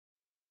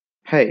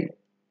Hey,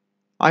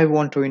 I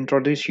want to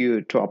introduce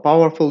you to a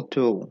powerful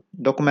tool,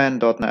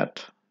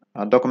 Document.net.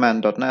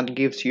 Document.net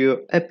gives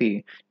you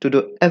API to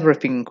do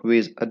everything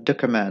with a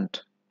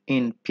document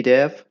in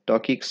PDF,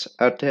 docx,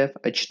 RTF,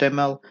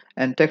 HTML,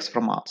 and text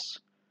formats.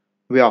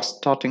 We are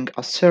starting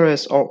a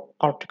series of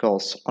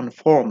articles on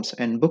forms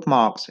and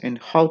bookmarks and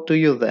how to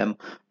use them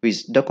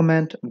with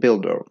Document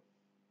Builder.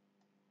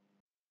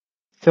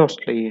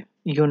 Firstly,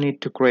 you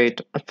need to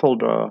create a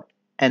folder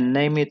and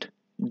name it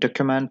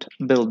Document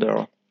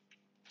Builder.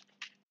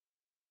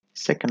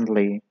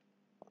 Secondly,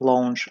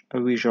 launch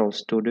a Visual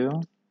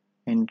Studio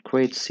and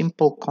create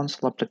simple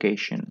console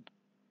application.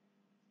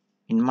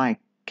 In my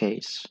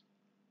case,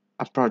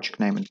 a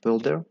project named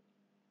Builder,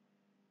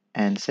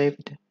 and save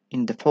it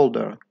in the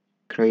folder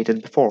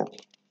created before.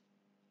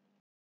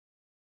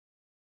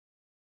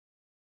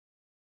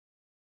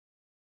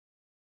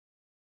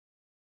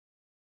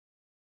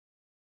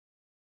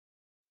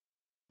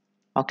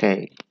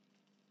 Okay,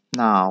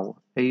 now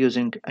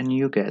using a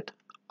NuGet,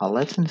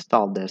 let's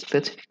install the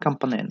specific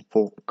component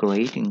for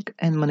creating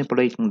and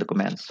manipulating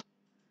documents.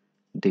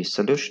 This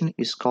solution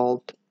is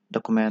called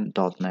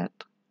Document.net.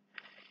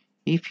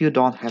 If you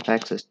don't have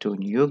access to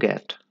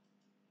NuGet,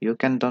 you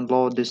can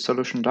download this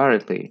solution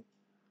directly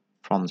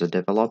from the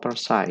developer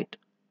site.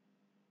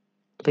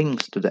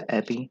 Links to the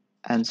API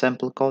and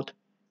sample code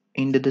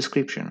in the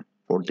description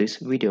for this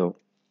video.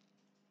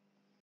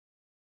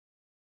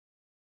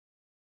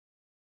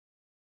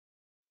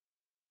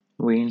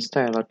 We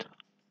installed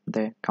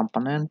the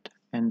component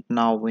and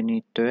now we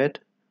need to add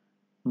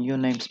new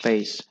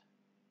namespace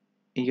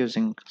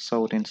using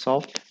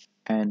Soft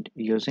and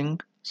using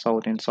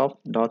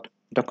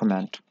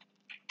soft.document.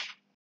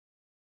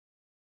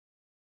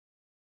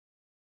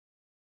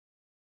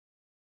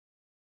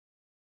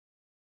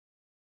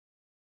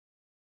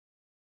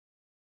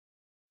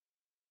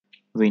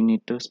 We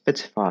need to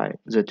specify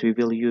that we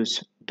will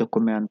use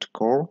document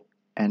core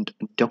and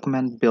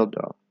document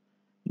builder.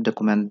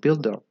 Document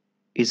builder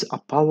is a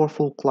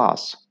powerful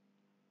class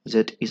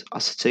that is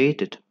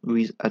associated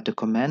with a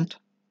document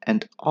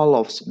and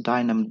allows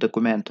dynamic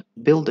document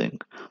building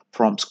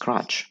from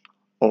scratch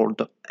or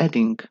the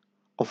adding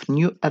of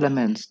new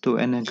elements to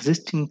an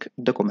existing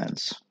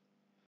documents.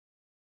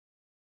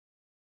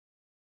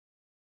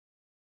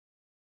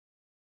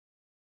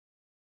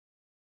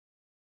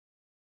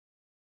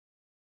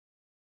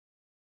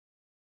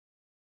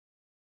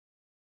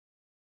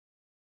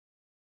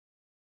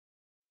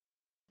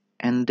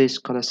 In this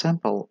code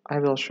example, I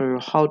will show you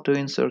how to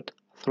insert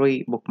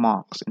three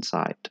bookmarks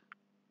inside.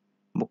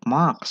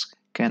 Bookmarks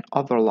can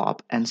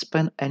overlap and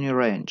span any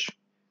range.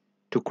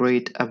 To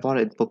create a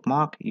valid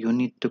bookmark, you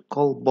need to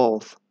call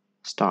both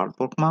start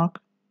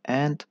bookmark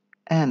and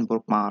end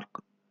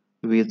bookmark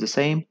with the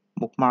same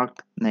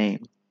bookmark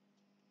name.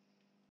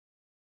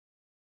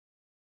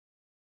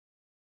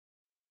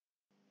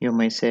 You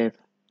may save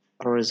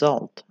a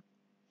result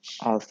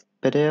of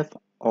PDF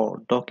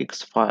or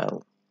docx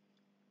file.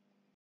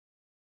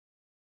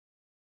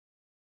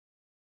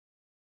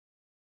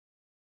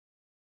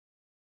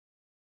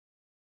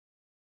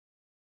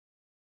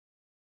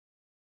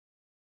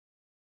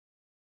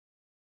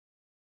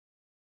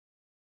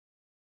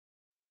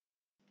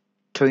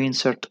 To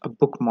insert a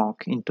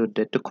bookmark into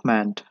the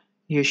document,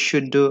 you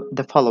should do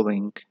the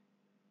following.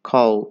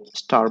 Call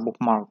start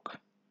bookmark,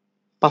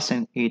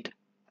 passing it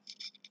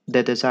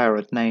the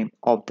desired name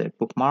of the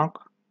bookmark.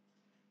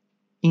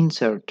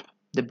 Insert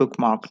the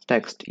bookmark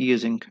text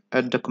using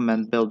a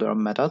document builder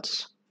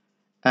methods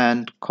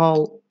and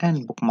call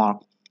end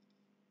bookmark,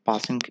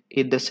 passing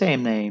it the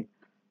same name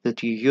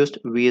that you used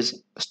with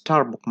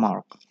start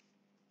bookmark.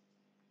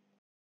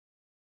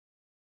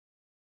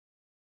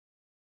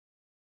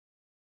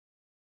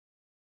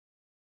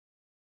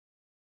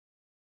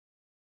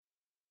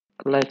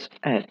 Let's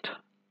add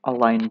a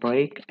line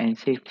break and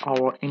save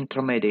our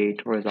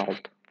intermediate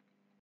result.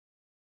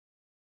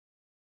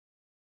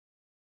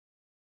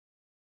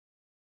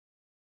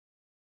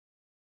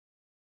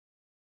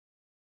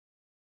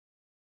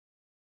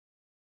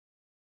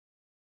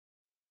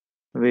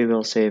 We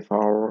will save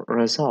our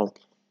result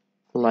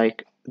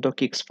like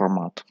docx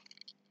format.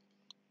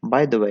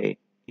 By the way,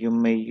 you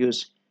may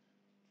use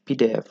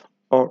PDF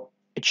or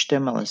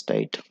HTML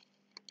instead.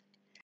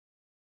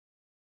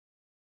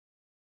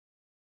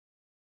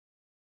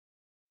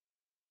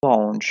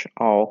 Launch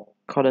our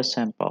code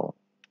sample.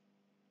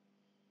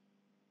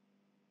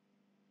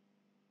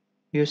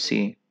 You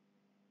see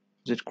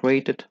that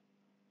created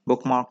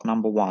bookmark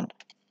number 1.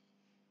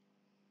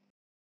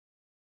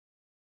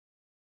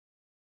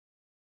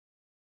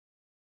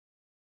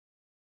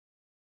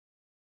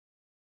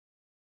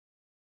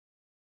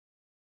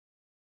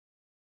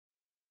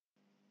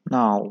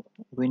 Now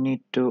we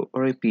need to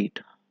repeat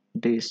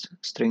these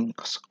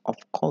strings of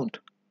code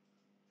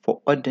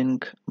for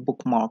adding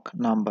bookmark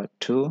number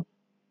 2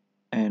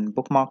 and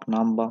bookmark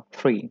number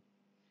 3.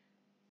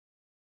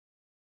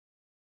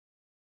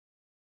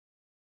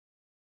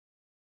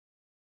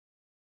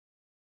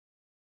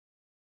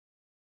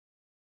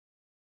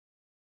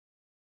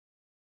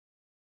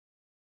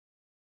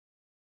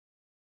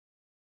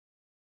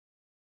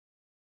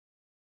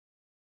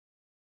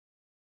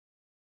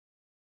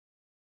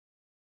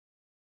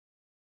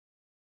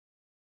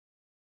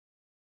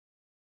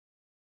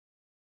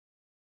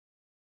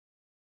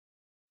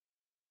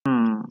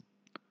 Hmm.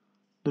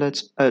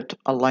 Let's add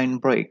a line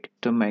break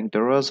to make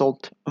the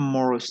result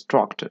more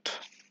structured.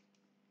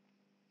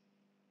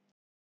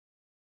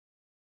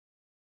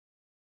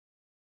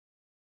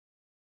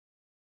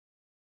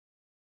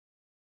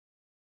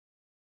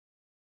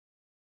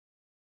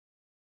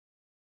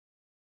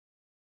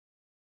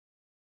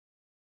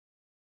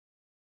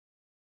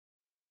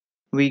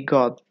 We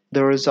got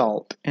the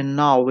result, and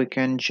now we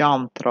can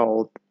jump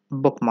through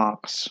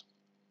bookmarks.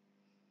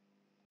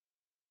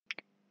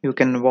 You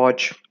can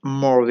watch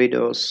more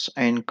videos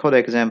and code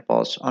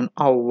examples on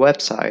our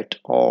website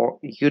or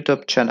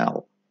YouTube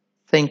channel.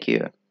 Thank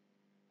you.